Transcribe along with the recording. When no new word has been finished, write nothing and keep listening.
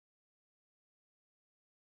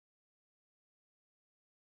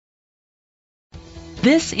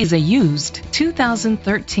This is a used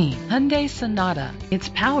 2013 Hyundai Sonata. It's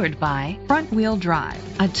powered by front-wheel drive,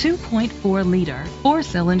 a 2.4-liter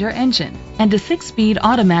four-cylinder engine, and a 6-speed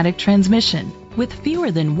automatic transmission. With fewer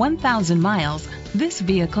than 1,000 miles, this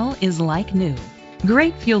vehicle is like new.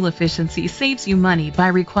 Great fuel efficiency saves you money by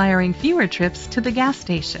requiring fewer trips to the gas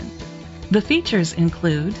station. The features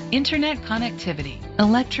include internet connectivity,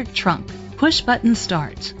 electric trunk, push-button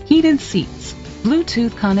start, heated seats, Bluetooth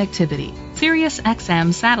connectivity, Sirius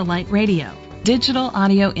XM satellite radio, digital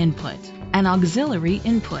audio input, and auxiliary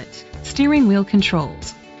input, steering wheel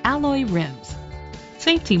controls, alloy rims.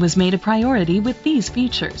 Safety was made a priority with these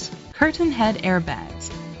features: curtain head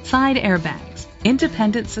airbags, side airbags,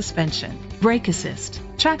 independent suspension, brake assist,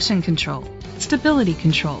 traction control, stability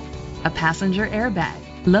control, a passenger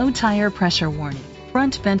airbag, low tire pressure warning,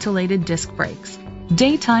 front ventilated disc brakes,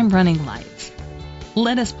 daytime running lights.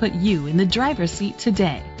 Let us put you in the driver's seat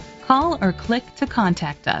today. Call or click to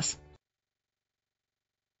contact us.